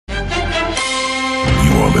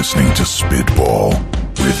listening to Spitball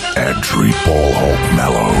with Adri Ballhawk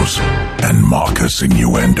Mellows and Marcus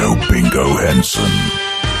Innuendo Bingo Henson.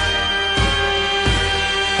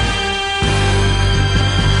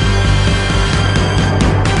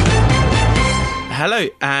 Hello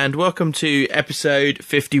and welcome to episode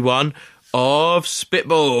 51 of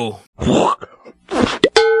Spitball.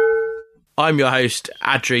 I'm your host,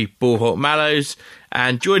 Adri Ballhawk Mallows,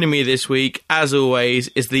 and joining me this week, as always,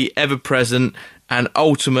 is the ever-present and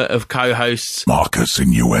ultimate of co-hosts, Marcus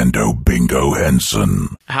Innuendo Bingo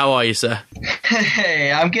Henson. How are you, sir?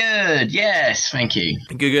 Hey, I'm good. Yes, thank you.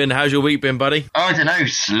 Good. And how's your week been, buddy? Oh, I don't know.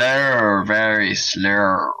 Slow, very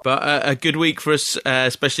slow. But a good week for us,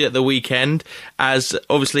 especially at the weekend, as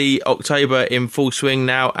obviously October in full swing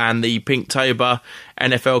now and the Pinktober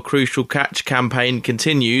NFL Crucial Catch campaign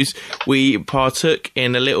continues. We partook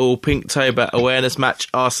in a little Pinktober awareness match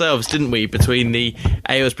ourselves, didn't we, between the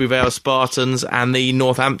Aylesbury Vale Spartans and the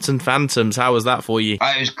Northampton Phantoms. How was that for you?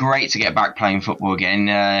 It was great to get back playing football again.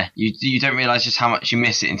 You don't realise just how much you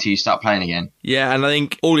miss it until you start playing again. Yeah, and I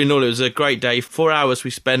think all in all it was a great day. 4 hours we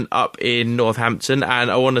spent up in Northampton, and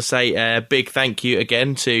I want to say a big thank you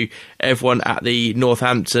again to everyone at the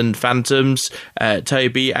Northampton Phantoms,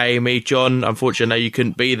 Toby, Amy, John. Unfortunately, I know you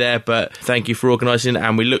couldn't be there, but thank you for organising,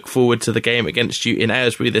 and we look forward to the game against you in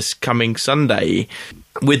Aylesbury this coming Sunday.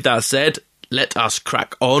 With that said, let us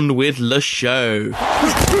crack on with the show.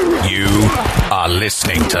 You are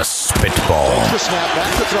listening to Spitball.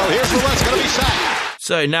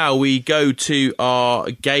 So now we go to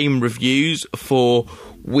our game reviews for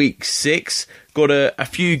week 6. Got a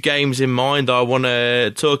few games in mind I want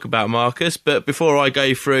to talk about, Marcus, but before I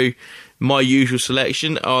go through my usual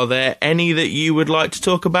selection, are there any that you would like to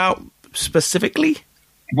talk about specifically?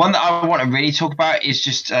 One that I want to really talk about is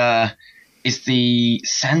just is the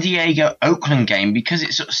San Diego Oakland game, because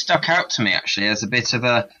it sort of stuck out to me actually as a bit of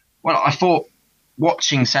a, well, I thought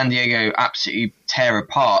watching San Diego absolutely tear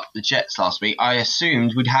apart the Jets last week, I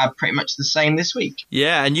assumed we'd have pretty much the same this week.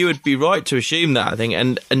 Yeah, and you would be right to assume that, I think,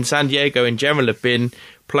 and San Diego in general have been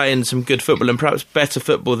playing some good football, and perhaps better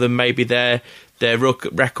football than maybe their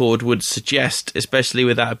record would suggest, especially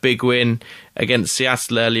with that big win against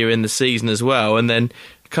Seattle earlier in the season as well, and then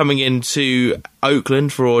coming into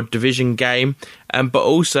Oakland for a division game, but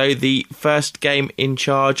also the first game in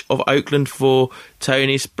charge of Oakland for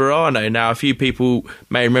Tony Sperano. Now, a few people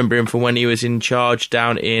may remember him from when he was in charge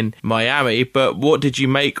down in Miami, but what did you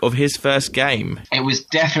make of his first game? It was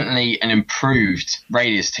definitely an improved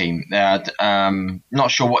Raiders team.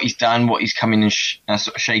 Not sure what he's done, what he's come in and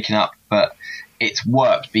sort of shaken up, but it's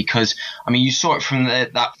worked because, I mean, you saw it from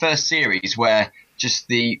that first series where just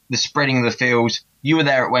the spreading of the field. You were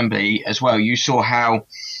there at Wembley as well. You saw how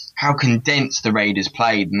condensed the Raiders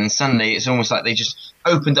played, and then suddenly it's almost like they just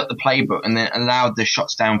opened up the playbook and then allowed the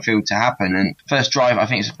shots downfield to happen. And first drive, I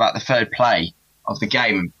think it's about the third play of the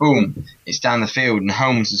game, and boom, it's down the field and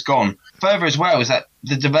Holmes is gone. Further as well is that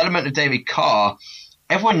the development of David Carr,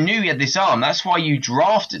 everyone knew he had this arm. That's why you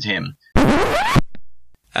drafted him.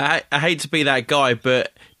 I hate to be that guy,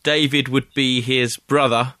 but David would be his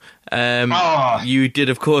brother. You did,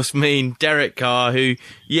 of course, mean Derek Carr, who,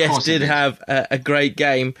 yes, did have a great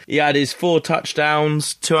game. He had his 4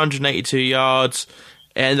 touchdowns, 282 yards.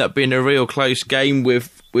 It ended up being a real close game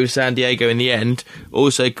with San Diego in the end,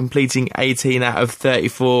 also completing 18 out of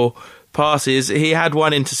 34 passes. He had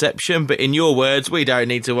 1 interception, but in your words, we don't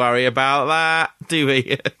need to worry about that, do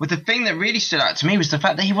we? But the thing that really stood out to me was the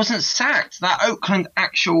fact that he wasn't sacked. That Oakland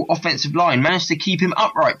actual offensive line managed to keep him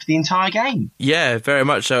upright for the entire game. Yeah, very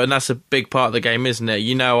much so, and that's a big part of the game, isn't it?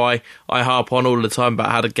 You know, I harp on all the time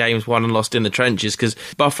about how the game's won and lost in the trenches, because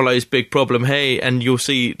Buffalo's big problem here, and you'll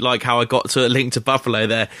see like how I got to a link to Buffalo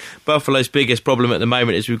there. Buffalo's biggest problem at the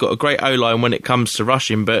moment is we've got a great O-line when it comes to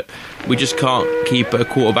rushing, but we just can't keep a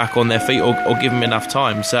quarterback on their feet or give them enough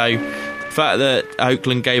time. So the fact that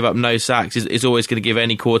Oakland gave up no sacks is always going to give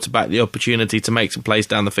any quarterback the opportunity to make some plays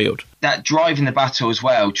down the field. That drive in the battle as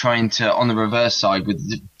well, trying to, on the reverse side with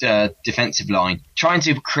the defensive line, trying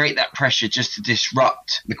to create that pressure just to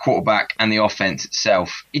disrupt the quarterback and the offense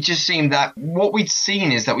itself. It just seemed that what we'd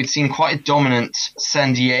seen is that we'd seen quite a dominant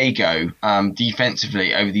San Diego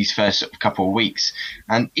defensively over these first couple of weeks.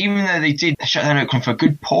 And even though they did shut down Oakland for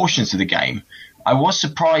good portions of the game, I was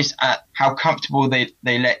surprised at how comfortable they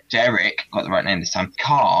let Derek, got the right name this time,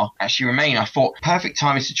 Carr, actually remain. I thought perfect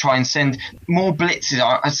time is to try and send more blitzes.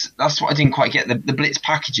 That's what I didn't quite get, the blitz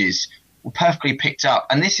packages were perfectly picked up.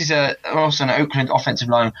 And this is also an Oakland offensive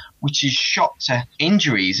line which is shot to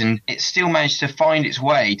injuries, and it still managed to find its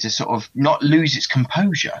way to sort of not lose its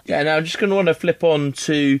composure. Yeah, now I'm just going to want to flip on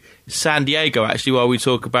to San Diego, actually, while we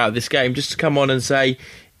talk about this game, just to come on and say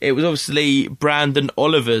it was obviously Brandon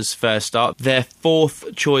Oliver's first start, their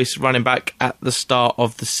fourth choice running back at the start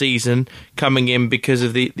of the season, coming in because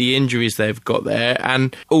of the injuries they've got there.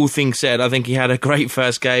 And all things said, I think he had a great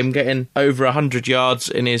first game, getting over 100 yards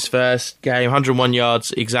in his first game, 101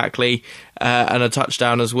 yards exactly, and a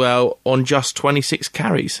touchdown as well on just 26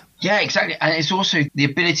 carries. Yeah, exactly. And it's also the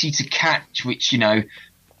ability to catch, which,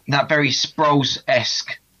 that very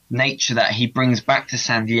Sproles-esque nature that he brings back to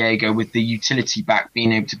San Diego, with the utility back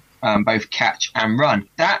being able to both catch and run.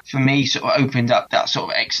 That, for me, sort of opened up that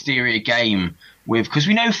sort of exterior game because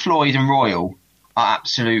we know Floyd and Royal are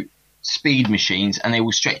absolute speed machines and they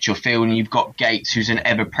will stretch your field, and you've got Gates, who's an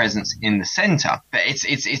ever-presence in the centre. But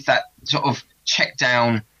it's that sort of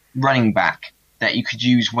check-down running back that you could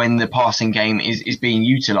use when the passing game is being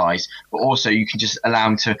utilised, but also you can just allow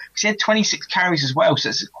him to, because he had 26 carries as well, so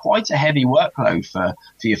it's quite a heavy workload for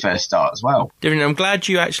your first start as well. Dylan, I'm glad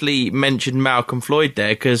you actually mentioned Malcolm Floyd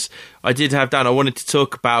there, because I wanted to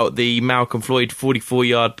talk about the Malcolm Floyd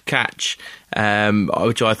 44-yard catch,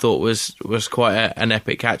 which I thought was quite an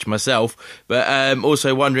epic catch myself, but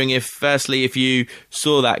also wondering if you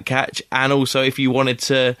saw that catch, and also if you wanted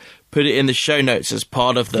to put it in the show notes as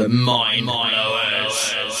part of the Mind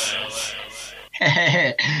Blowers.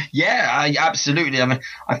 Yeah, absolutely. I mean,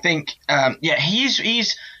 I think,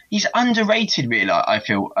 he's underrated, really. I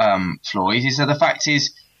feel Floyd is that the fact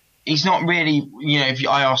is he's not really, if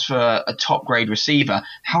I ask for a top grade receiver.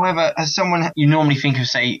 However, as someone you normally think of,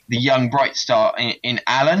 say, the young bright star in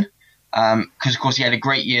Allen, because of course he had a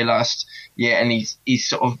great year last year, and he's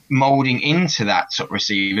sort of moulding into that sort of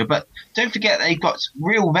receiver. But don't forget they've got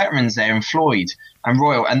real veterans there in Floyd and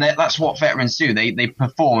Royal, and that's what veterans do. They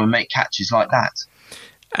perform and make catches like that.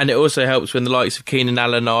 And it also helps when the likes of Keenan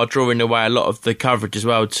Allen are drawing away a lot of the coverage as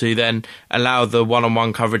well, to then allow the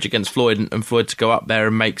one-on-one coverage against Floyd and Floyd to go up there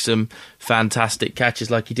and make some fantastic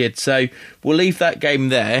catches like he did. So we'll leave that game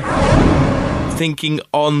there. Thinking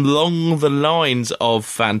along the lines of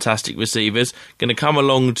fantastic receivers, going to come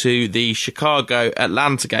along to the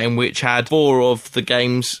Chicago-Atlanta game, which had four of the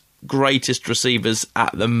game's greatest receivers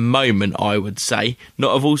at the moment, I would say.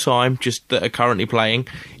 Not of all time, just that are currently playing,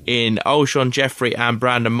 in Alshon Jeffrey and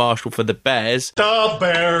Brandon Marshall for the Bears. The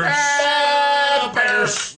Bears!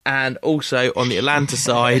 Bears! And also on the Atlanta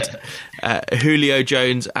side, Julio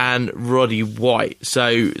Jones and Roddy White.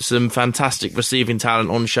 So some fantastic receiving talent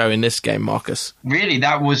on show in this game, Marcus. Really,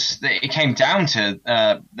 it came down to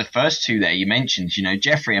the first two there you mentioned,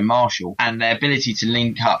 Jeffrey and Marshall, and their ability to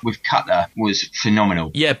link up with Cutler was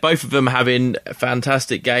phenomenal. Yeah, both of them having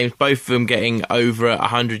fantastic games, both of them getting over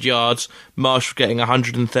 100 yards, Marshall getting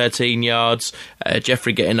 113 yards,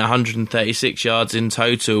 Jeffrey getting 136 yards in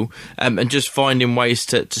total, and just finding ways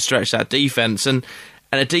to stretch that defence. And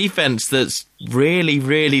a defence that's really,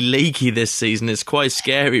 really leaky this season. It's quite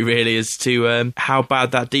scary, really, as to how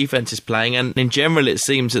bad that defence is playing. And in general, it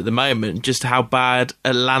seems at the moment just how bad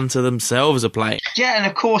Atlanta themselves are playing. Yeah, and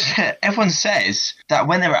of course, everyone says that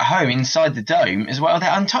when they're at home inside the dome as well,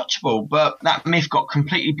 they're untouchable. But that myth got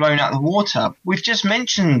completely blown out of the water. We've just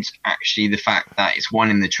mentioned, actually, the fact that it's won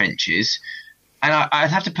in the trenches. And I'd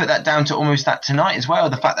have to put that down to almost that tonight as well.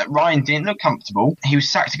 The fact that Ryan didn't look comfortable. He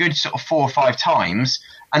was sacked a good sort of 4 or 5 times.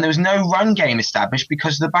 And there was no run game established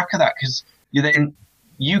because of the back of that. Because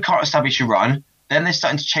you can't establish a run. Then they're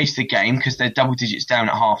starting to chase the game because they're double digits down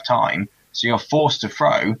at half time. So you're forced to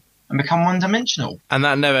throw and become one-dimensional. And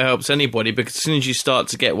that never helps anybody, because as soon as you start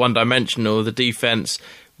to get one-dimensional, the defence...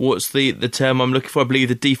 What's the term I'm looking for? I believe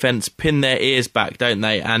the defence pin their ears back, don't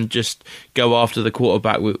they, and just go after the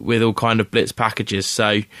quarterback with all kind of blitz packages.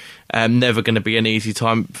 So never going to be an easy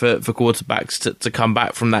time for quarterbacks to come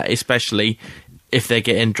back from that, especially if they're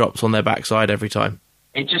getting drops on their backside every time.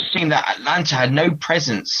 It just seemed that Atlanta had no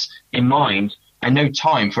presence in mind and no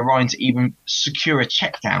time for Ryan to even secure a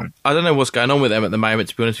check down. I don't know what's going on with them at the moment,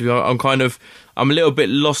 to be honest with you. I'm a little bit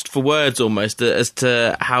lost for words almost as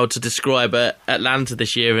to how to describe Atlanta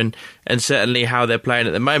this year and certainly how they're playing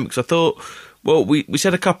at the moment. Because I thought, well, we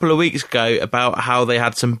said a couple of weeks ago about how they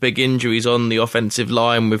had some big injuries on the offensive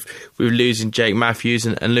line with losing Jake Matthews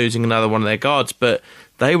and losing another one of their guards, but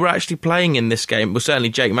they were actually playing in this game. Well, certainly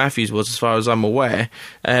Jake Matthews was, as far as I'm aware,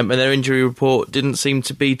 and their injury report didn't seem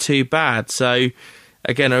to be too bad. So,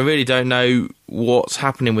 again, I really don't know what's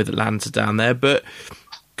happening with Atlanta down there, but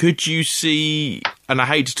could you see, and I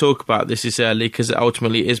hate to talk about this early because it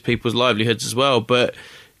ultimately is people's livelihoods as well, but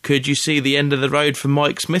could you see the end of the road for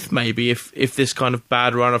Mike Smith maybe if this kind of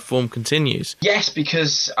bad run of form continues? Yes,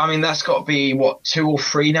 because I mean that's got to be 2 or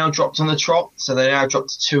 3 now dropped on the trot, so they now dropped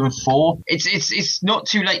to 2 and 4. It's not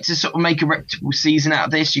too late to sort of make a reputable season out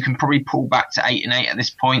of this. You can probably pull back to 8 and 8 at this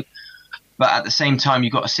point. But at the same time,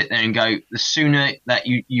 you've got to sit there and go, the sooner that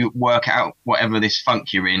you work out whatever this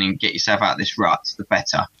funk you're in and get yourself out of this rut, the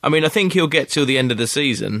better. I mean, I think he'll get till the end of the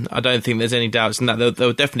season. I don't think there's any doubts in that.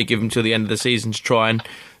 They'll definitely give him till the end of the season to try and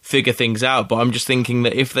figure things out. But I'm just thinking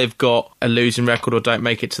that if they've got a losing record or don't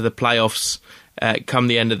make it to the playoffs come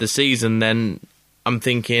the end of the season, then I'm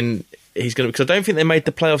thinking he's going to... Because I don't think they made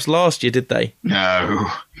the playoffs last year, did they? No,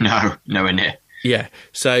 nowhere near. Yeah,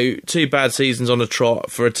 so 2 bad seasons on a trot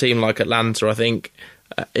for a team like Atlanta. I think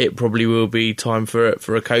it probably will be time for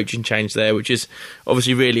a coaching change there, which is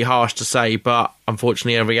obviously really harsh to say, but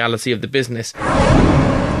unfortunately a reality of the business.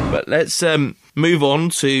 But let's move on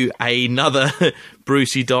to another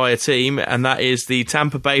Brucey Dyer team, and that is the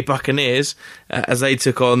Tampa Bay Buccaneers as they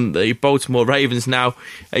took on the Baltimore Ravens. Now,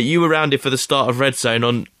 you were around it for the start of Red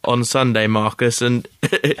Zone on Sunday, Marcus, and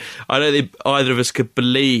I don't think either of us could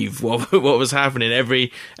believe what was happening.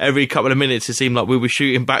 Every couple of minutes, it seemed like we were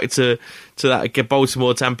shooting back to that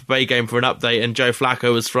Baltimore-Tampa Bay game for an update, and Joe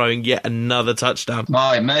Flacco was throwing yet another touchdown.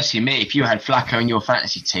 My mercy me, if you had Flacco in your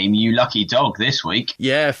fantasy team, you lucky dog this week.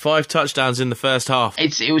 Yeah, 5 touchdowns in the first half.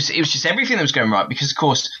 It was just everything that was going right, because of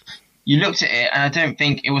course you looked at it and I don't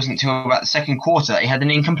think it wasn't until about the second quarter that he had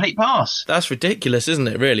an incomplete pass. That's ridiculous, isn't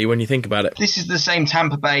it, really, when you think about it? This is the same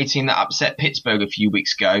Tampa Bay team that upset Pittsburgh a few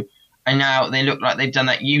weeks ago, and now they look like they've done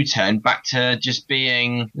that U-turn back to just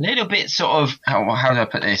being a little bit sort of, how do I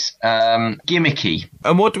put this, gimmicky.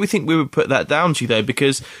 And what do we think we would put that down to, though?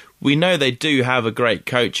 Because we know they do have a great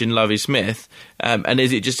coach in Lovie Smith, and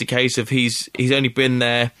is it just a case of he's only been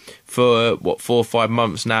there for, 4 or 5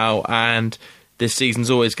 months now, and this season's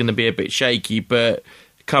always going to be a bit shaky, but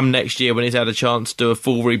come next year when he's had a chance to do a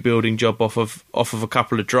full rebuilding job off of a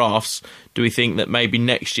couple of drafts, do we think that maybe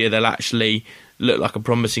next year they'll actually look like a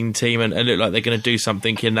promising team and look like they're going to do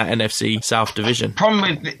something in that NFC South division?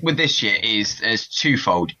 Problem with this year is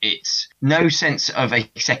twofold. It's no sense of a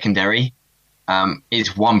secondary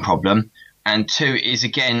is one problem, and 2 is,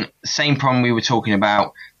 again, the same problem we were talking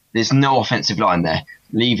about. There's no offensive line there,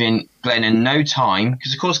 leaving Glennon no time,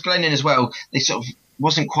 because of course Glennon as well, they sort of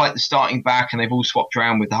wasn't quite the starting back, and they've all swapped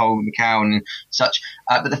around with the whole McCown and such.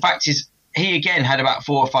 But the fact is, he again had about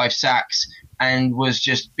 4 or 5 sacks and was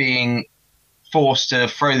just being forced to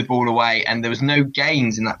throw the ball away, and there was no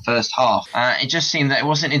gains in that first half. It just seemed that it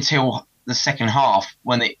wasn't until the second half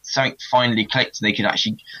when something finally clicked and they could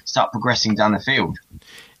actually start progressing down the field.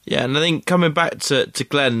 Yeah, and I think coming back to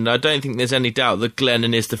Glennon, I don't think there's any doubt that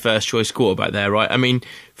Glennon is the first choice quarterback there, right? I mean,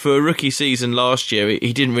 for a rookie season last year,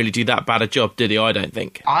 he didn't really do that bad a job, did he? I don't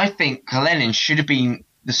think. I think Glennon should have been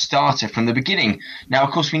the starter from the beginning. Now,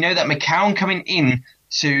 of course, we know that McCown coming in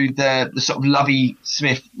to the sort of Lovie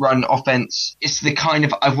Smith run offense, it's the kind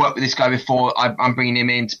of, I've worked with this guy before, I'm bringing him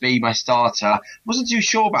in to be my starter. Wasn't too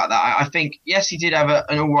sure about that. I think, yes, he did have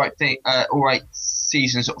an all right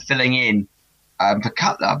season sort of filling in for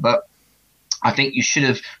Cutler, but I think you should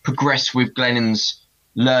have progressed with Glennon's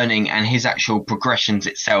learning and his actual progressions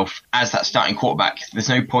itself as that starting quarterback. There's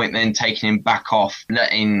no point then taking him back off,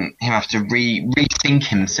 letting him have to rethink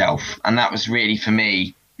himself, and that was really, for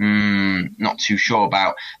me, not too sure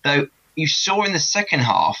about. Though you saw in the second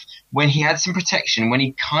half when he had some protection, when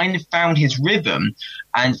he kind of found his rhythm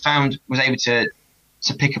and was able to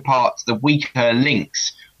pick apart the weaker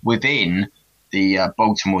links within the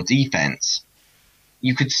Baltimore defense,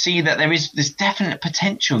 you could see that there's definite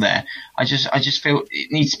potential there. I just feel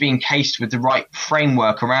it needs to be encased with the right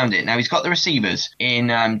framework around it. Now, he's got the receivers in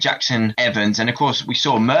Jackson, Evans, and of course we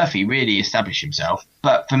saw Murphy really establish himself.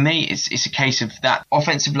 But for me, it's a case of that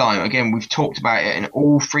offensive line. Again, we've talked about it in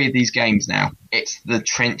all 3 of these games now. It's the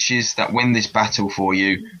trenches that win this battle for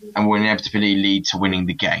you and will inevitably lead to winning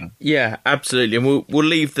the game. Yeah, absolutely. And we'll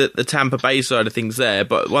leave the Tampa Bay side of things there.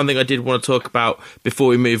 But one thing I did want to talk about before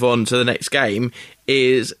we move on to the next game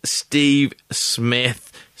is Steve Smith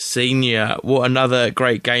Senior. What another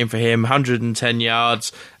great game for him. 110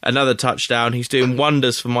 yards, another touchdown. He's doing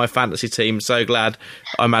wonders for my fantasy team. So glad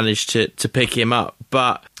I managed to pick him up.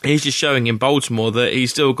 But he's just showing in Baltimore that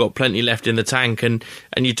he's still got plenty left in the tank, and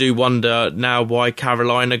you do wonder now why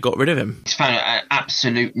Carolina got rid of him. He's found an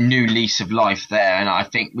absolute new lease of life there, and I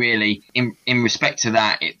think really in respect to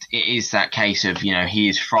that, it is that case of, he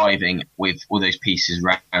is thriving with all those pieces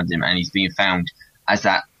around him, and he's being found as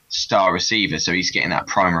that star receiver, so he's getting that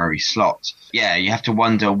primary slot. Yeah, you have to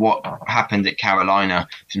wonder what happened at Carolina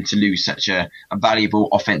for him to lose such a valuable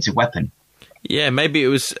offensive weapon. Yeah, maybe it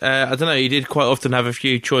was, I don't know, he did quite often have a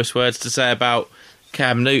few choice words to say about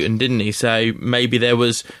Cam Newton, didn't he? So maybe there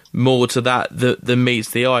was more to that than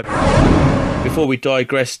meets the eye. Before we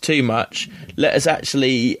digress too much, let us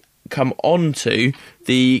actually come on to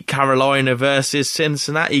the Carolina versus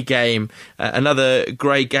Cincinnati game. Another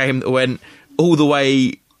great game that went all the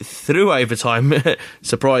way through overtime,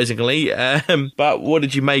 surprisingly. But what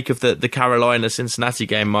did you make of the Carolina-Cincinnati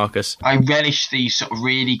game, Marcus? I relish these sort of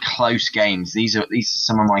really close games. These are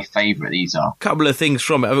some of my favourite. These are. A couple of things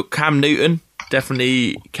from it. Cam Newton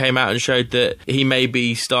definitely came out and showed that he may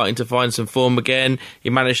be starting to find some form again. He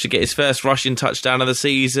managed to get his first rushing touchdown of the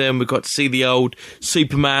season. We got to see the old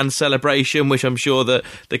Superman celebration, which I'm sure that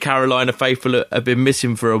the Carolina faithful have been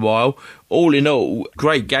missing for a while. All in all,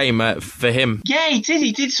 great game for him. Yeah, he did.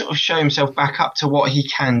 He did sort of show himself back up to what he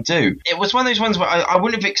can do. It was one of those ones where I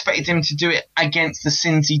wouldn't have expected him to do it against the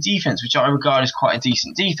Cincy defence, which I regard as quite a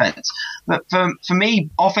decent defence. But for me,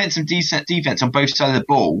 offensive decent defence on both sides of the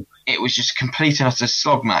ball, it was just a complete and utter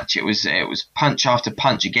slog match. It was punch after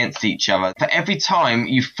punch against each other. But every time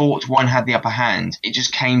you thought one had the upper hand, it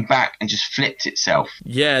just came back and just flipped itself.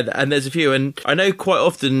 Yeah, and there's a few. And I know quite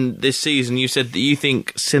often this season you said that you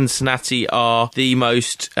think Cincinnati are the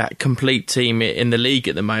most complete team in the league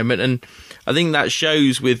at the moment. And I think that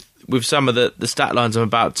shows with some of the stat lines I'm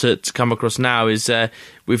about to come across now is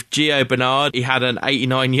with Gio Bernard, he had an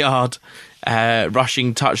 89-yard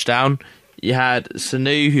rushing touchdown. You had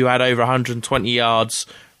Sanu, who had over 120 yards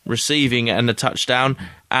receiving and a touchdown.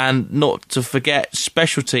 And not to forget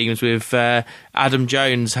special teams with Adam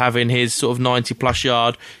Jones having his sort of 90-plus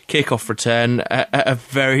yard kickoff return, a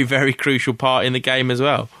very, very crucial part in the game as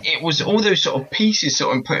well. It was all those sort of pieces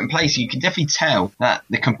sort of put in place. You can definitely tell that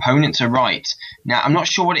the components are right. Now, I'm not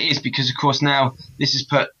sure what it is because, of course, now this has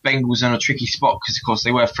put Bengals on a tricky spot because, of course,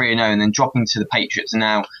 they were 3-0 and then dropping to the Patriots and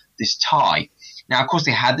now this tie. Now, of course,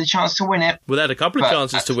 they had the chance to win it. Well, they had a couple of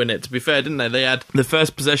chances to win it, to be fair, didn't they? They had the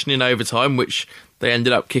first possession in overtime, which they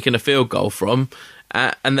ended up kicking a field goal from.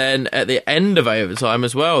 And then at the end of overtime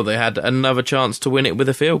as well, they had another chance to win it with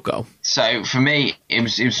a field goal. So, for me, it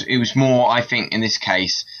was more, I think, in this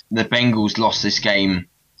case, the Bengals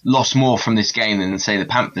lost more from this game than, say, the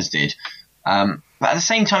Panthers did. But at the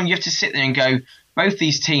same time, you have to sit there and go, both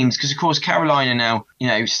these teams, because, of course, Carolina now,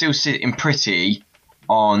 still sitting pretty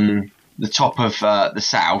on the top of the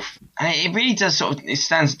South, and it really does it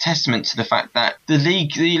stands a testament to the fact that the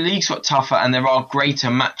league's got tougher and there are greater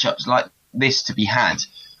matchups like this to be had.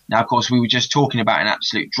 Now, of course, we were just talking about an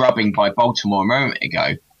absolute drubbing by Baltimore a moment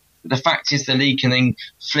ago, but the fact is the league can then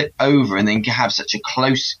flip over and then have such a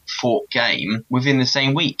close fought game within the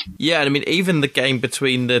same week. Yeah, I mean, even the game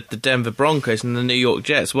between the Denver Broncos and the New York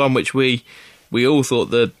Jets, one which we all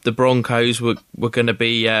thought the Broncos were going to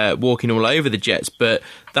be walking all over the Jets, but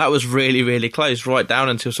that was really, really close, right down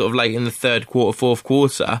until sort of late in the third quarter, fourth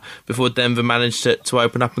quarter, before Denver managed to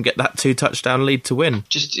open up and get that 2-touchdown lead to win.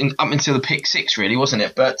 Just up until the pick six, really, wasn't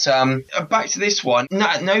it? But back to this one,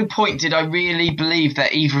 at no point did I really believe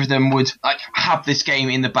that either of them would have this game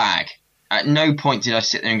in the bag. At no point did I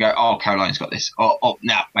sit there and go, oh, Carolina's got this. Oh,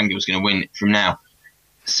 now Bengals going to win from now.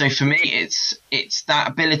 So for me, it's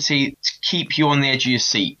that ability to keep you on the edge of your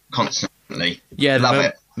seat constantly. Yeah, love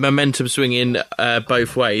it. Momentum swinging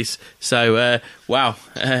both ways. So, wow.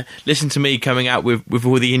 Listen to me coming out with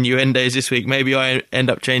all the innuendos this week. Maybe I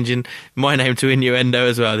end up changing my name to Innuendo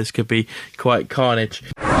as well. This could be quite carnage.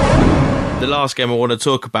 The last game I want to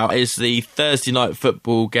talk about is the Thursday night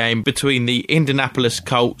football game between the Indianapolis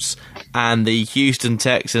Colts and the Houston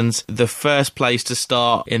Texans. The first place to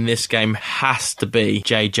start in this game has to be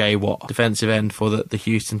J.J. Watt, defensive end for the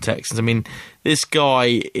Houston Texans. I mean, this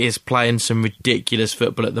guy is playing some ridiculous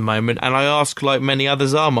football at the moment, and I ask, like many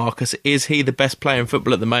others are, Marcus, is he the best player in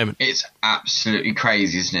football at the moment? It's absolutely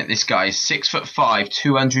crazy, isn't it? This guy is 6'5",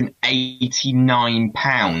 289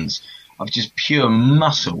 pounds of just pure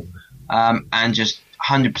muscle. And just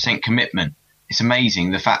 100% commitment. It's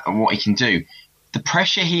amazing the fact of what he can do. The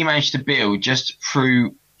pressure he managed to build just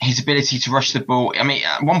through his ability to rush the ball. I mean,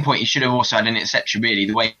 at one point he should have also had an interception, really,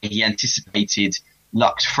 the way he anticipated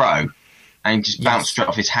Luck's throw and just bounced straight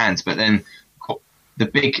off his hands. But then the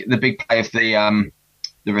big play of the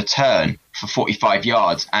return for 45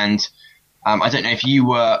 yards. And I don't know if you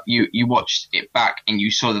watched it back and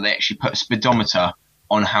you saw that they actually put a speedometer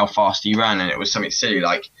on how fast he ran, and it was something silly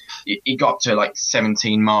like he got to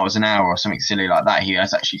 17 miles an hour or something silly like that. He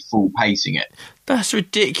was actually full pacing it. That's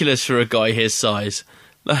ridiculous for a guy his size.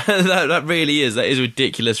 That really is. That is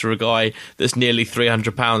ridiculous for a guy that's nearly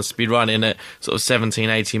 300 pounds to be running at sort of 17,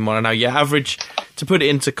 18 miles an hour. Your average, to put it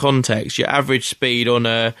into context, your average speed on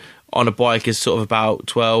a on a bike is sort of about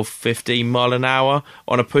 12, 15 mile an hour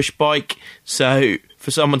on a push bike. So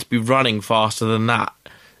for someone to be running faster than that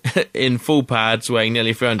in full pads weighing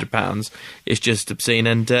nearly 300 pounds, it's just obscene.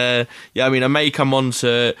 And I may come on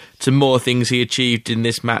to more things he achieved in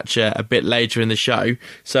this match a bit later in the show.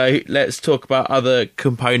 So let's talk about other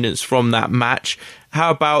components from that match. How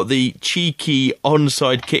about the cheeky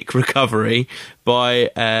onside kick recovery by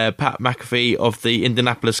Pat McAfee of the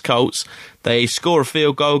Indianapolis Colts? They score a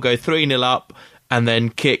field goal, go 3-0 up, and then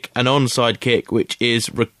kick an onside kick, which is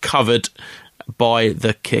recovered by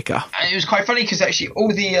the kicker. And it was quite funny because actually all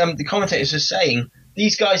the commentators were saying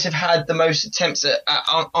these guys have had the most attempts at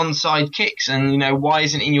onside kicks, and why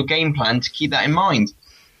isn't it in your game plan to keep that in mind?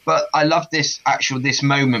 But I love this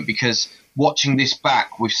moment, because watching this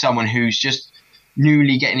back with someone who's just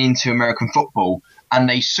newly getting into American football, and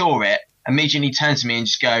they saw it, immediately turn to me and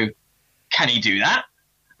just go, "Can he do that?"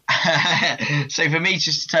 So for me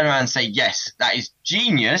just to turn around and say, yes, that is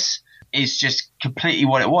genius, is just completely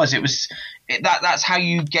what it was. That's how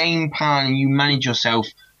you game plan and you manage yourself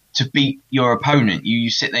to beat your opponent. You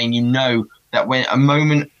sit there and you know that when a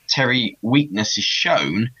momentary weakness is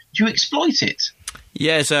shown, you exploit it.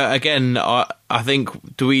 Yeah, so again, I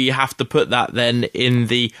think, do we have to put that then in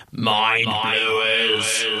the mind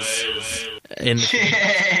blowers?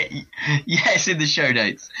 Yes, in the show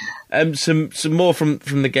notes. Some more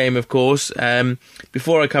from the game, of course.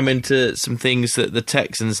 Before I come into some things that the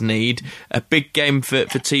Texans need, a big game for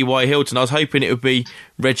T.Y. Hilton. I was hoping it would be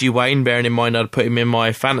Reggie Wayne, bearing in mind I'd put him in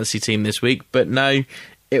my fantasy team this week, but no,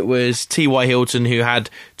 it was T.Y. Hilton who had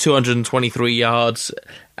 223 yards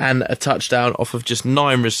and a touchdown off of just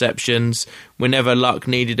 9 receptions. Whenever Luck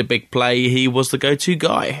needed a big play, he was the go-to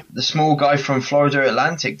guy. The small guy from Florida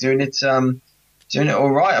Atlantic doing it all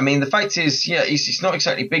right. I mean, the fact is, he's not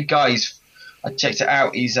exactly big guy. I checked it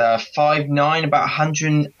out. He's 5'9", about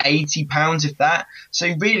 180 pounds, if that. So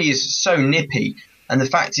he really is so nippy. And the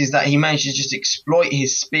fact is that he managed to just exploit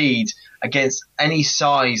his speed against any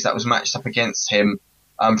size that was matched up against him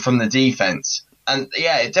from the defense. And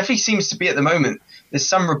yeah, it definitely seems to be at the moment there's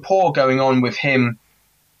some rapport going on with him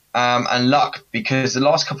and Luck, because the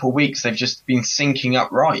last couple of weeks they've just been syncing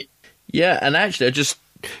up right. Yeah, and actually, I just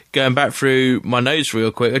going back through my notes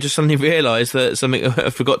real quick, I just suddenly realised that something I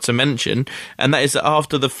forgot to mention, and that is that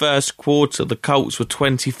after the first quarter, the Colts were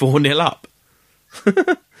 24-0 up.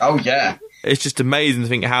 Oh, yeah. It's just amazing to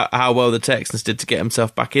think how well the Texans did to get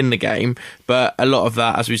themselves back in the game, but a lot of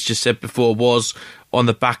that, as we just said before, was on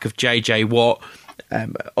the back of J.J. Watt.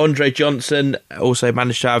 Andre Johnson also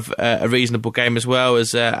managed to have a reasonable game, as well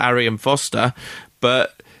as Arian Foster,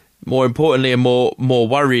 but more importantly and more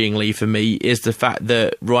worryingly for me is the fact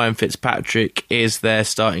that Ryan Fitzpatrick is their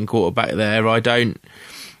starting quarterback there. I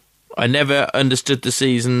never understood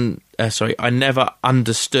I never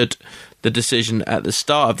understood the decision at the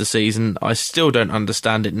start of the season. I still don't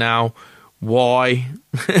understand it now. Why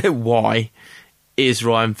is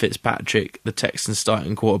Ryan Fitzpatrick the Texans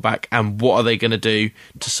starting quarterback, and what are they going to do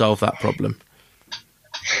to solve that problem?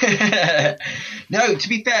 No, to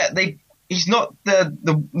be fair, he's not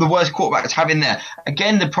the worst quarterback to have in there.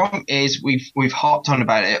 Again, the problem is we've harped on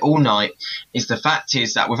about it all night. Is the fact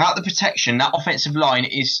is that without the protection, that offensive line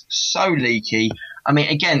is so leaky. I mean,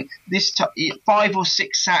 again, 5 or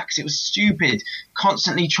 6 sacks. It was stupid.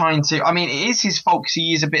 Constantly trying to. I mean, it is his fault because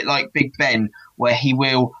he is a bit like Big Ben, where he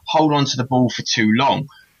will hold on to the ball for too long.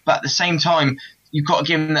 But at the same time, you've got to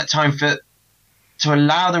give him that time to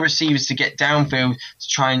allow the receivers to get downfield to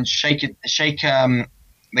try and shake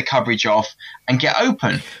the coverage off and get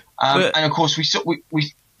open. And of course,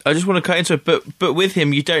 we I just want to cut into it, but with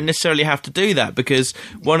him, you don't necessarily have to do that, because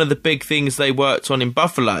one of the big things they worked on in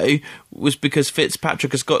Buffalo was because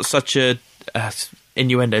Fitzpatrick has got such a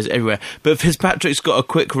innuendos everywhere, but Fitzpatrick's got a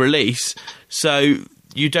quick release, so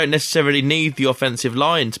you don't necessarily need the offensive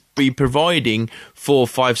line to be providing 4 or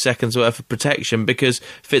 5 seconds worth of protection, because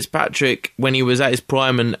Fitzpatrick, when he was at his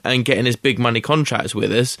prime and getting his big money contracts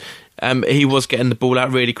with us, he was getting the ball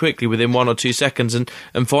out really quickly within 1 or 2 seconds and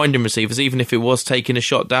finding receivers, even if it was taking a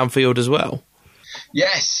shot downfield as well.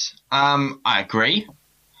 Yes, I agree.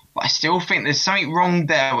 But I still think there's something wrong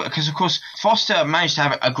there, because, of course, Foster managed to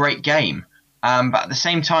have a great game. But at the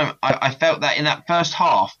same time, I felt that in that first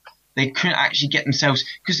half, they couldn't actually get themselves,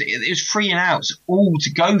 because it was 3 and outs all to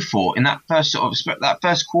go for in that first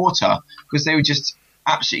quarter, because they were just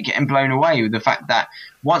absolutely getting blown away with the fact that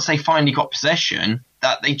once they finally got possession,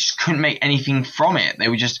 that they just couldn't make anything from it. They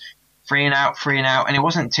were just 3 and out, and it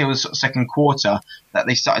wasn't until the sort of second quarter that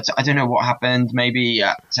they started to, I don't know what happened, maybe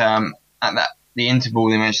at the interval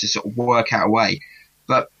they managed to sort of work out a way.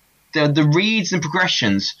 But the reads and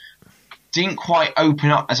progressions didn't quite open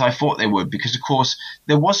up as I thought they would, because of course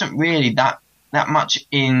there wasn't really that much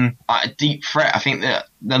in a deep threat. I think that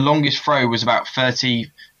the longest throw was about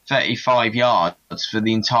 35 yards for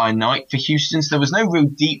the entire night for Houston, so there was no real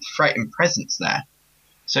deep threat and presence there.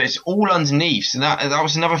 So it's all underneath. So that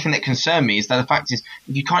was another thing that concerned me, is that the fact is,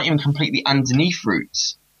 if you can't even complete the underneath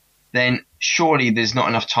routes, then surely there's not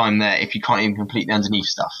enough time there if you can't even complete the underneath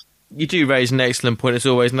stuff. You do raise an excellent point as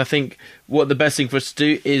always, and I think what the best thing for us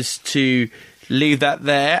to do is to leave that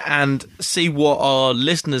there and see what our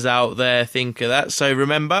listeners out there think of that. So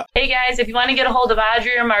remember... Hey guys, if you want to get a hold of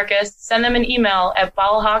Audrey or Marcus, send them an email at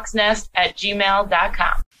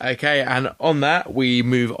ballhawksnest@gmail.com. Okay, and on that, we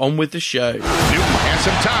move on with the show. Newton has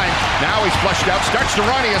some time. Now he's flushed out, starts to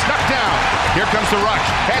run. He is knocked down. Here comes the rush.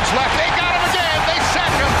 Heads left. They got him again. They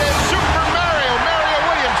sack him. There's Super Mario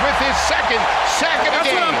Williams with his second sack of the game.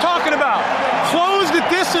 That's what I'm talking about. Close the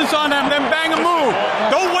distance on them, then bang a move.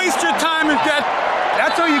 Don't waste your time and get.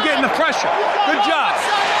 That's how you get in the pressure. Good job.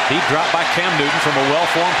 He dropped by Cam Newton from a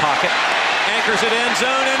well-formed pocket. Anchors it end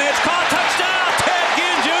zone, and it's caught. Touchdown, Ted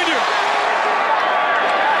Ginn Jr.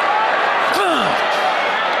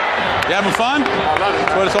 You having fun? I love it.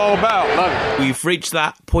 That's what it's all about. Love it. We've reached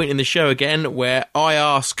that point in the show again where I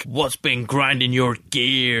ask, what's been grinding your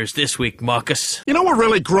gears this week, Marcus? You know what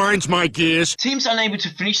really grinds my gears? Teams unable to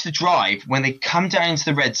finish the drive when they come down into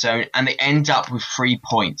the red zone and they end up with 3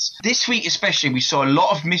 points. This week especially, we saw a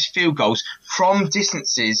lot of missed field goals from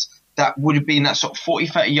distances that would have been that sort of 40,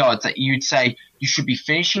 30 yards that you'd say you should be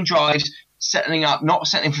finishing drives, settling up, not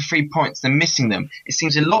settling for 3 points, then missing them. It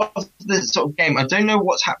seems a lot of the sort of game, I don't know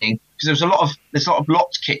what's happening, because there's a lot of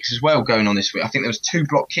blocked kicks as well going on this week. I think there was 2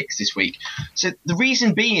 blocked kicks this week. So the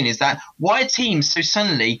reason being is that why are teams so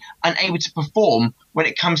suddenly unable to perform when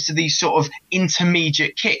it comes to these sort of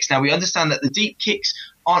intermediate kicks? Now, we understand that the deep kicks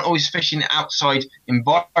aren't always, especially in the outside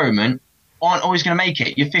environment, aren't always going to make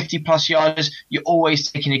it. You're 50-plus yarders, you're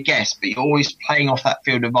always taking a guess, but you're always playing off that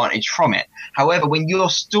field advantage from it. However, when you're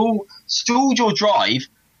stalled your drive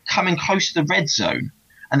coming close to the red zone,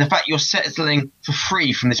 and the fact you're settling for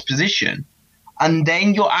 3 from this position, and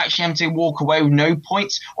then you're actually having to walk away with no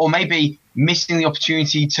points, or maybe missing the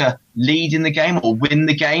opportunity to lead in the game or win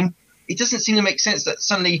the game, it doesn't seem to make sense that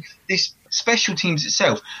suddenly this special teams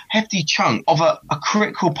itself, hefty chunk of a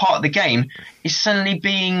critical part of the game, is suddenly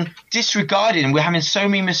being disregarded, and we're having so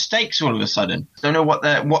many mistakes all of a sudden. Don't know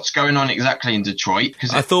what's going on exactly in Detroit,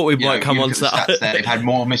 because I thought we might come on to that. They've had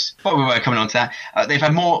more Probably were coming on to that. They've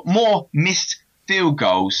had more missed field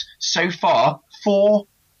goals so far. 4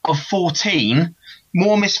 of 14.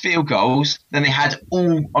 More missed field goals than they had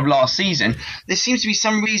all of last season. There seems to be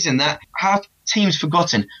some reason that have teams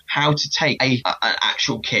forgotten how to take an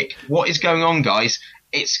actual kick. What is going on, guys?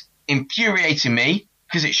 It's infuriating me,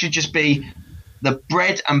 because it should just be the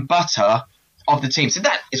bread and butter of the team. So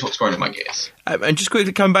that is what's grinding my gears. And just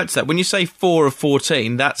quickly coming back to that, when you say 4 of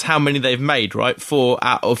 14, that's how many they've made, right? 4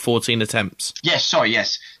 out of 14 attempts. Yes.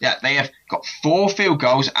 Yeah, they have got 4 field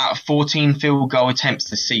goals out of 14 field goal attempts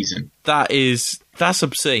this season. That's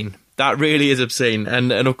obscene. That really is obscene.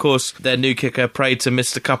 And of course, their new kicker prayed to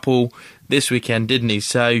miss a couple this weekend, didn't he?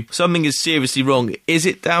 So something is seriously wrong. Is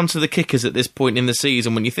it down to the kickers at this point in the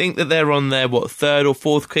season, when you think that they're on their, 3rd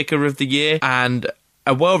or 4th kicker of the year, and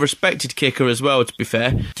a well-respected kicker as well, to be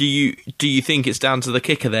fair? Do you think it's down to the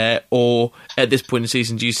kicker there, or at this point in the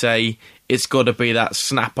season do you say it's got to be that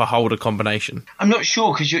snapper-holder combination? I'm not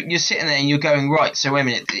sure, because you're sitting there and you're going, right, so wait a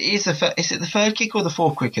minute, is it the 3rd kicker or the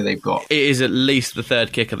 4th kicker they've got? It is at least the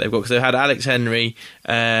 3rd kicker they've got, because they had Alex Henry,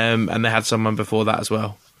 and they had someone before that as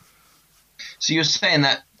well. So you're saying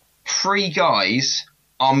that 3 guys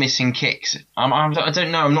are missing kicks. I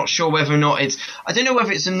don't know. I'm not sure whether or not it's... I don't know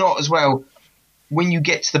whether it's or not as well, when you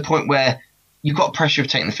get to the point where you've got pressure of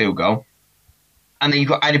taking the field goal, and then you've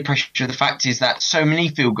got added pressure. The fact is that so many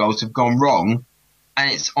field goals have gone wrong,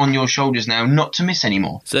 and it's on your shoulders now not to miss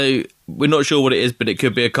anymore. So we're not sure what it is, but it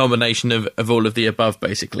could be a combination of all of the above,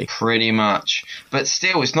 basically. Pretty much. But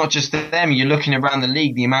still, it's not just them. You're looking around the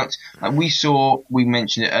league, the amount we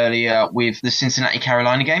mentioned it earlier with the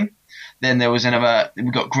Cincinnati-Carolina game. Then there was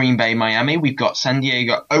we've got Green Bay, Miami. We've got San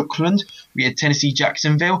Diego, Oakland. We had Tennessee,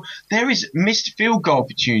 Jacksonville. There is missed field goal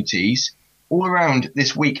opportunities all around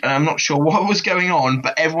this week. And I'm not sure what was going on,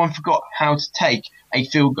 but everyone forgot how to take a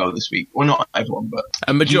field goal this week. Well, not everyone, but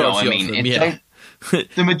a majority of them, yeah.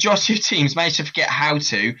 The majority of teams managed to forget how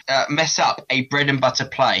to mess up a bread and butter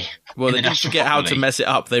play. Well, they didn't forget how to mess it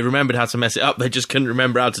up. They remembered how to mess it up. They just couldn't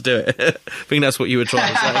remember how to do it. I think that's what you were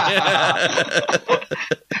trying to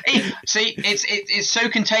say. See, it's so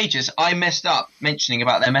contagious. I messed up mentioning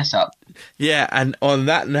about their mess up. Yeah, and on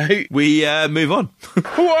that note, we move on.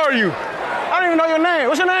 Who are you? don't even know your name.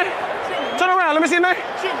 What's your name? Turn around. Let me see your name.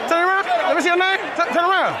 Turn around. Let me see your name. Turn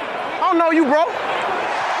around. I don't know you, bro.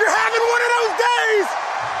 You're having one of those days.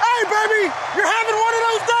 Hey, baby, you're having one of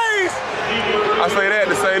those days. I say that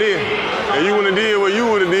to say this. If you wouldn't have did what you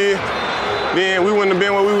would have did, then we wouldn't have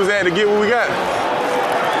been where we was at to get what we got.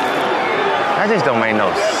 That just don't make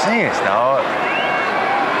no sense, dog.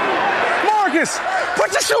 Marcus,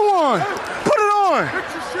 put your shoe on. Put it on.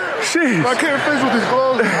 Jeez. I can't finish with these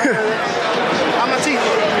gloves. I'm my teeth.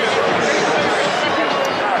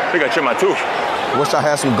 I think I trim my tooth. Wish I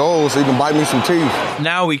had some gold so you can bite me some teeth.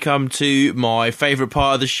 Now we come to my favourite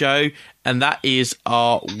part of the show, and that is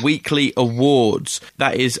our weekly awards.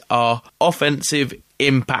 That is our offensive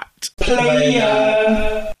impact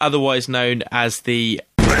player, otherwise known as the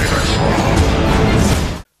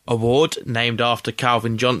award, named after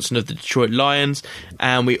Calvin Johnson of the Detroit Lions.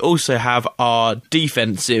 And we also have our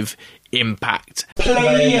defensive impact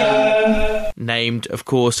player, named, of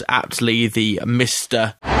course, aptly the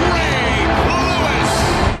Mr.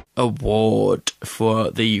 Award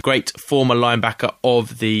for the great former linebacker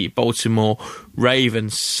of the Baltimore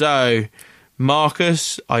Ravens. So,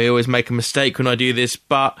 Marcus, I always make a mistake when I do this,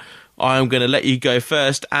 but I'm going to let you go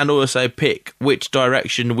first and also pick which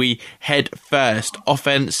direction we head first.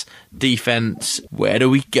 Offense, defense, where do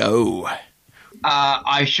we go?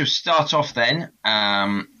 I shall start off then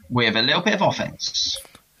with a little bit of offense.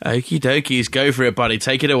 Okie dokies, go for it, buddy.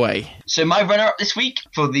 Take it away. So my runner-up this week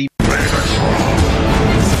for the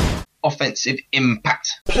offensive impact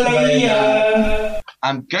player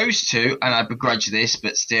goes to, and I begrudge this,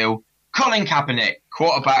 but still, Colin Kaepernick,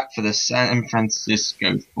 quarterback for the San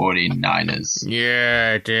Francisco 49ers.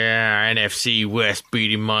 Yeah, NFC West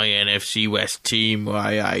beating my NFC West team.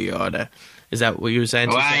 Yada. Is that what you were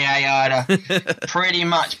saying? Yada. Pretty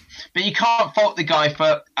much. But you can't fault the guy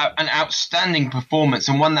for an outstanding performance,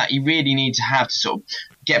 and one that he really needs to have to sort of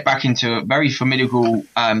get back into a very formidable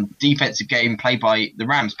defensive game played by the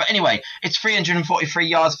Rams. But anyway, it's 343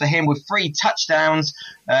 yards for him with 3 touchdowns,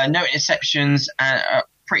 no interceptions, and a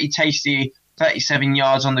pretty tasty 37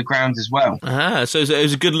 yards on the ground as well. So it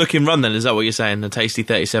was a good-looking run then, is that what you're saying? The tasty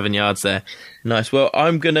 37 yards there. Nice. Well,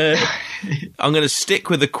 I'm gonna stick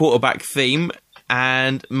with the quarterback theme,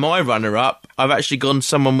 and my runner-up, I've actually gone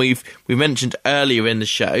someone we mentioned earlier in the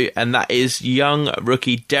show, and that is young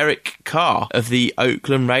rookie Derek Carr of the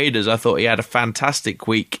Oakland Raiders. I thought he had a fantastic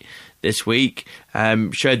week this week.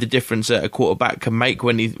 Showed the difference that a quarterback can make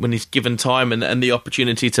when he's given time and the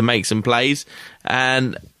opportunity to make some plays.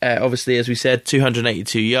 And obviously, as we said,